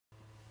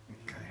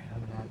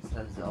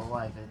says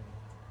 11.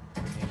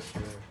 Make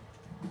sure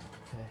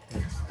to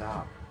hit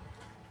stop.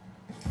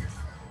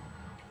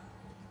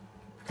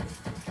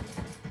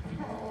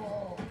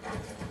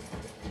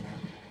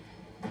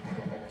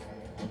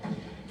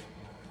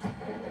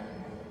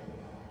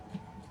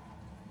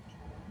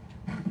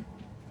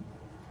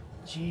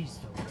 Jeez,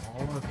 the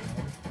wall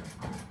again.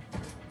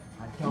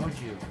 I told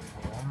you,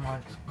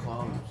 Walmart's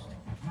closed.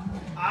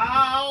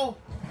 Ow!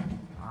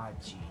 Ah,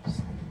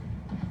 jeez.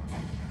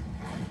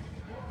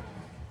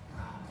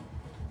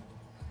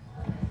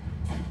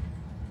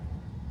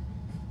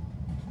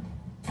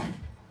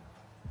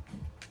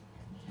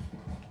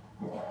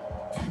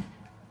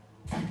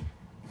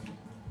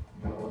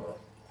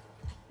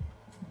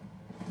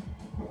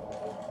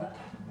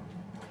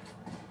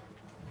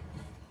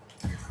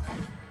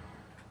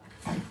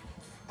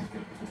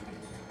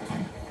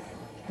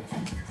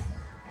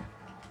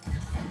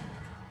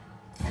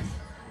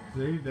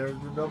 See, there's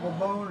the double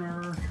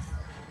boner.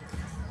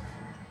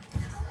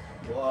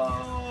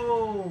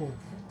 Whoa!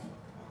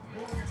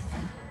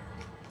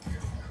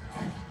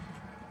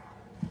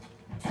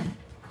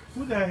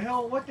 Who the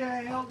hell? What the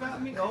hell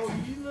got me? Oh,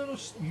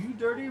 you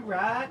dirty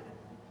rat!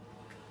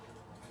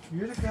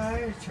 You're the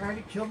guy who tried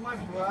to kill my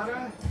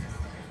brother?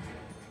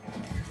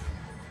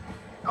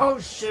 Oh,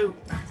 shoot!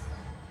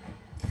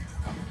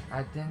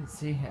 I didn't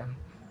see him.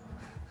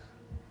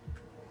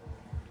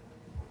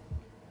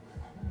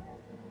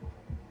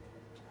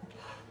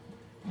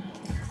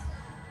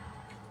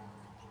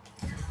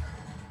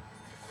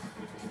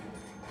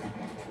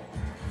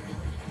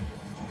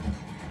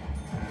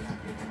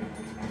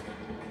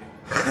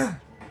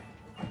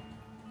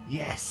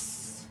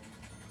 Yes!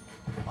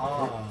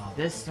 Ah,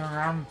 This is the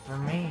round for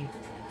me.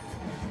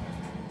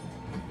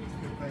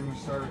 good thing we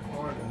started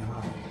recording,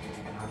 huh?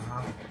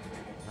 Uh-huh.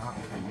 Not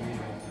for you,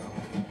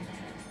 though.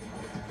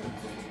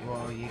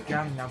 Well, you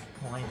got enough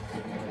points to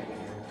put here.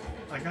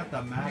 I got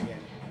the maggot.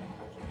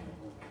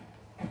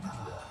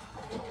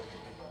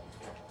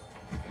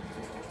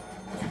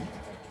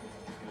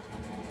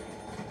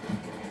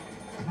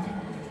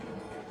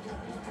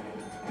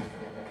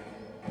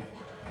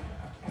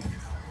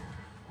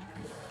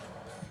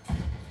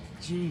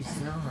 Jeez,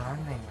 they're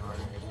running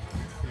already.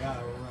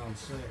 Yeah, we're around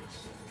 6.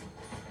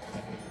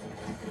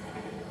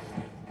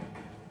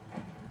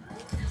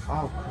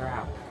 Oh,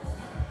 crap.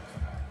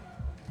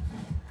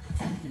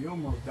 You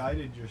almost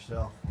guided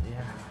yourself.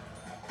 Yeah.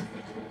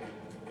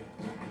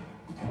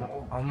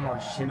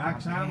 Almost shit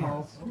Max my ammo.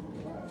 pants.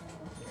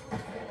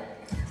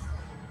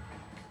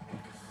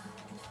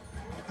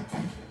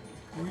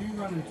 Where are you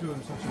running to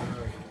in such a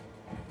hurry?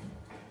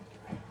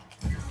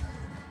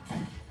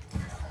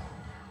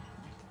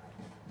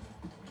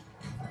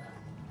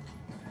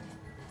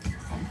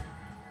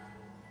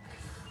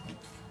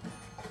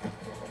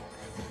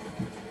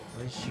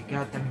 At least you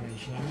got the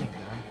machine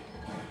gun.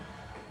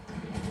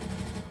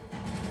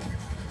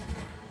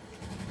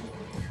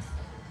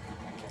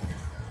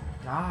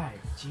 God,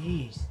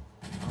 jeez.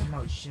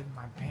 Almost shit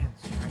my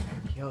pants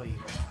trying to kill you.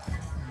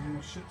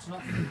 You shit's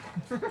nothing.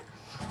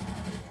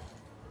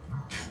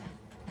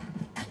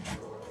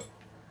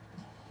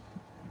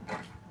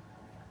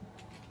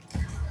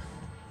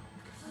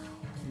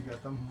 You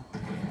got them?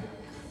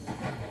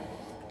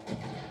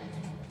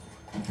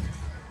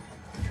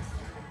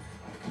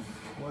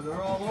 Well,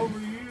 they're all over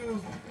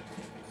you.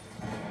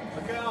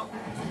 Look out.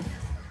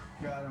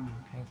 Got him.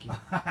 Thank you.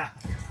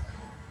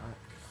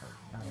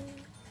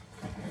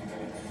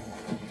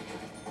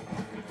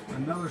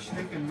 Another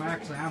stinking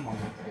max ammo.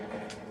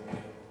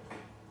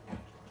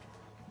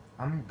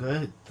 I'm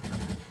good.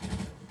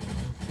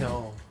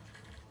 Until...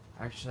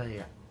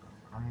 Actually,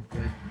 I'm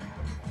good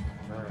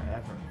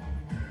forever.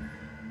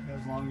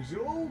 As long as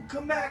you... Oh,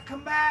 come back,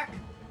 come back!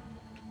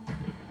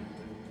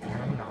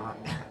 I'm not.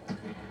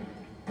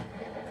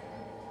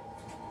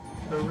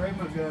 The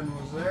raygun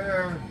was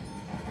there.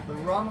 The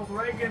Ronald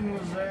Reagan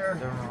was there.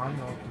 The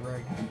Ronald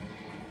Reagan.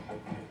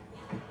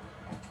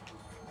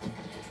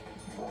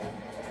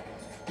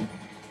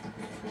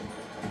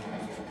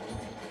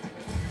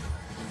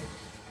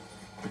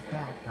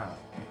 Back up.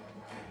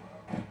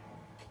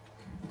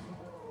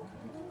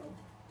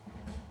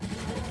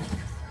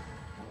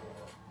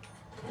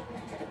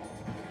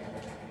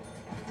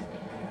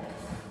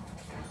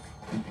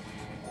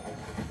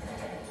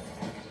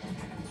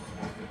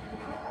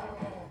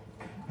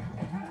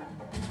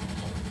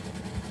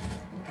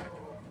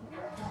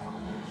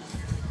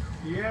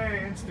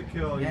 Yay,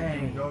 insta-kill. You Yay.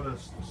 can go to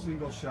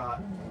single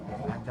shot.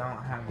 I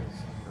don't have a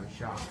single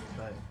shot,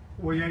 but...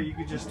 Well, yeah, you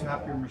could just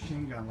tap your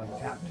machine gun, like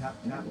tap, tap,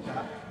 tap,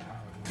 tap.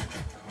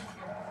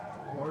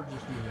 Or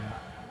just do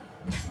that.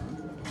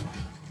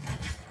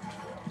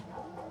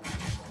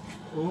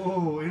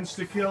 Oh,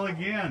 insta-kill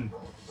again.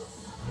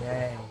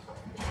 Yay.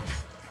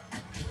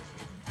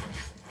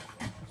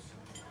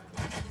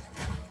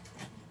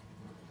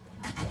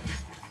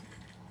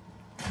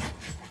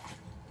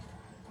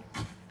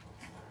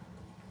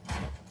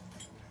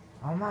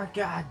 Oh my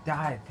god,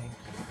 died, thank you.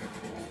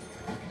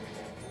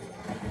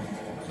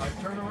 I'd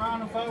turn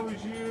around if I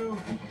was you.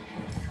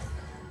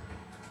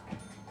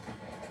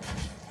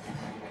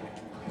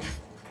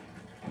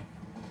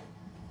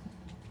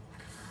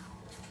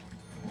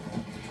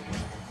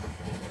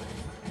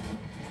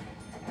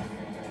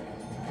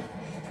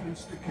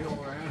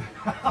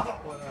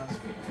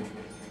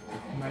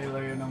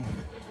 meleeing them.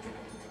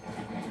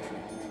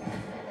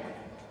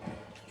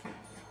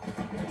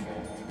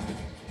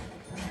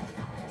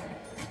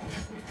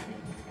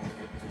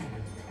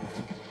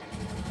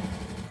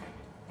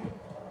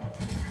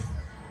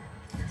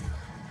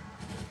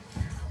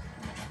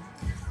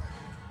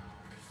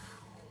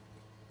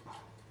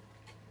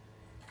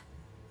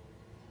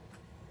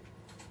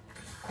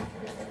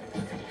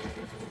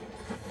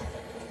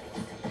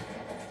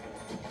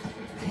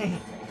 He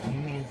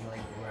needs like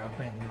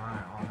rubbing my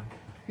arm.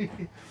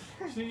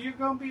 So you're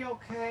gonna be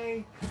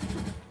okay.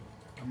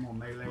 I'm gonna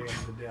melee him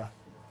to death.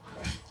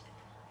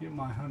 Get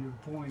my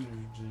 100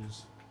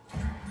 pointers.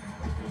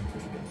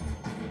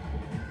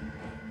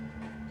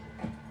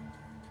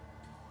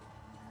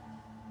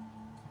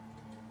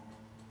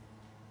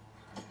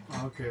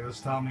 Okay, this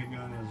Tommy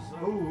gun is.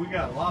 Oh, we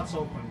got lots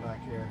open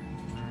back here.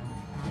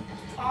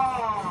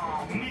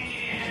 Oh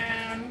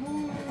man!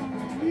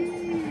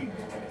 Woo-wee.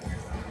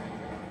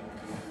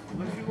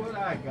 Look at what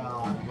I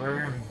got.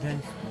 We're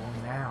invincible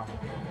now.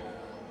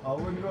 I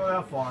wouldn't go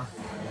that far.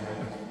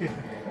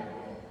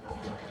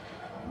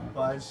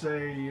 I'd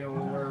say, you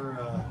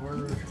know,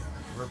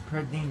 We're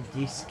pretty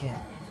decent.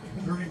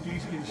 pretty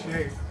decent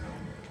shape.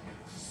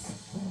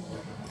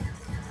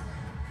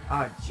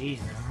 Oh jeez,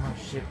 I'm gonna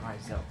shit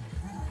myself.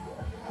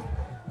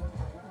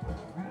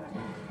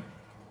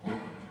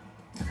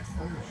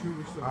 Oh shoot,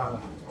 we still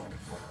got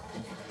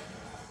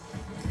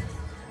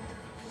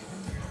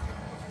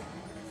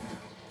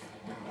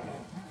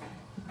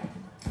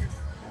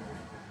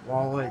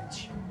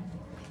Wallage.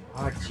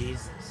 Oh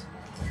Jesus.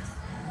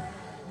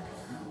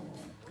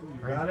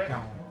 You got it?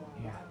 Going.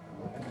 Yeah.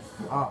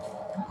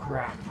 Oh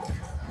crap.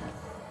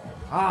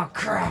 Oh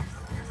crap.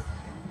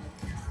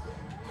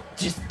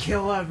 Just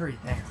kill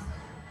everything.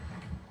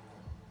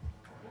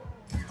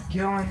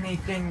 Kill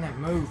anything that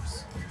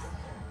moves.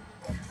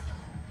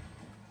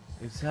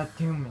 Except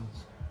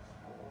humans.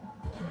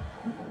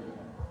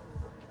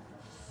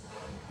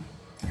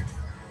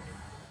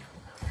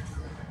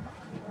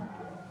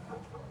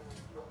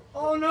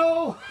 Oh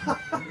no!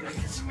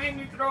 She made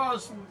me throw a.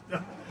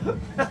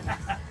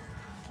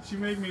 She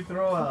made me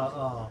throw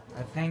a.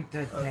 I think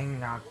the thing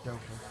knocked over.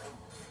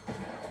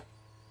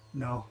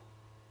 No.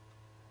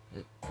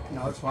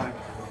 No, it's fine.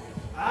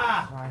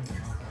 Ah! Fine.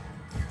 Okay.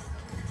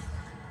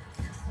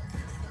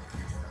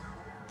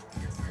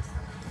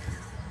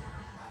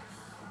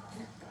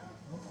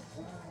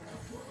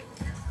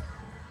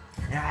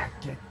 Yeah,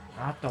 get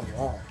out the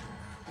wall.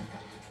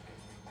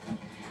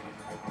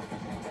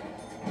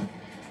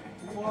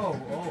 Whoa!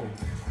 Oh.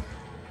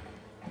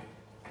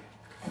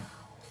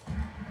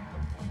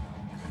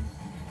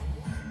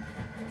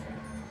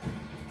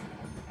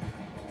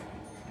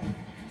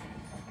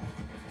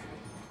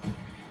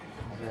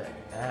 Is it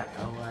at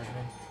 11?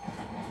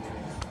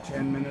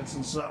 10 minutes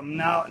and something.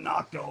 Now it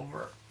knocked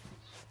over.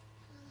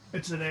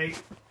 It's at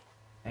 8.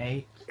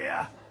 8?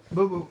 Yeah.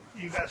 Boo boo,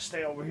 you gotta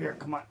stay over here.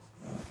 Come on.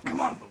 Come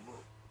on, boo boo.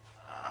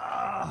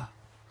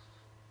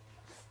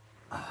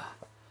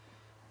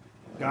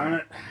 Darn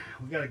it.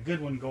 We got a good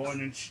one going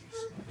and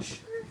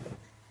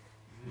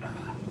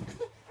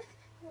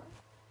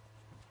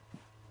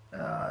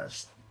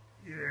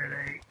you're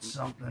at 8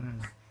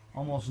 something.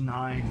 Almost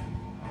 9.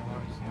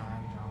 Almost 9,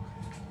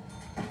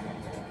 okay.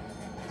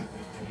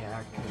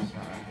 Yeah, because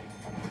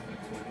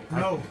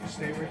No,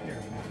 stay right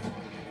there.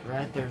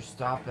 rather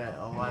stop at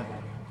 11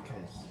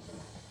 because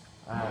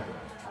I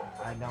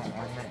don't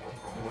want it to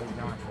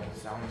quit on the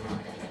sound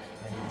like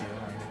it's been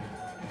doing.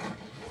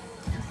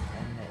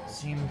 And it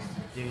seems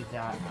to do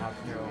that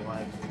after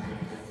 11.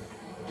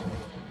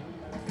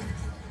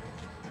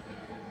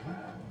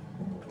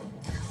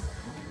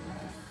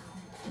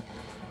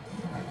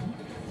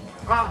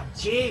 Oh,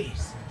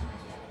 jeez!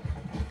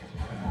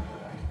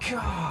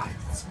 God,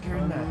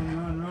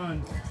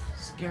 Run.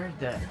 scared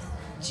the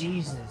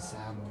Jesus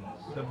out of me.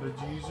 The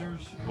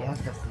bejeezers. Yeah,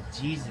 the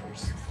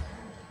bejeezers.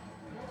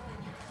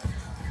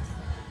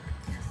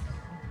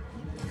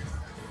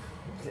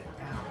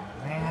 Oh,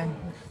 man,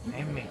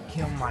 made me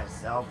kill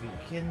myself. You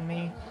kidding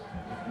me?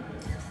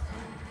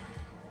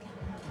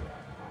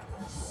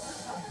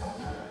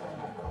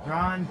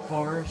 Run,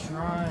 Forrest,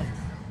 run.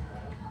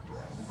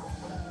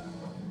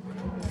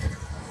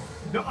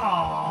 Oh,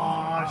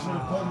 I should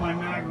have pulled my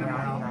magnum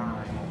out.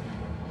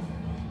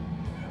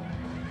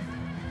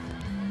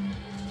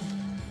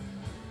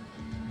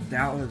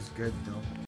 That was good though.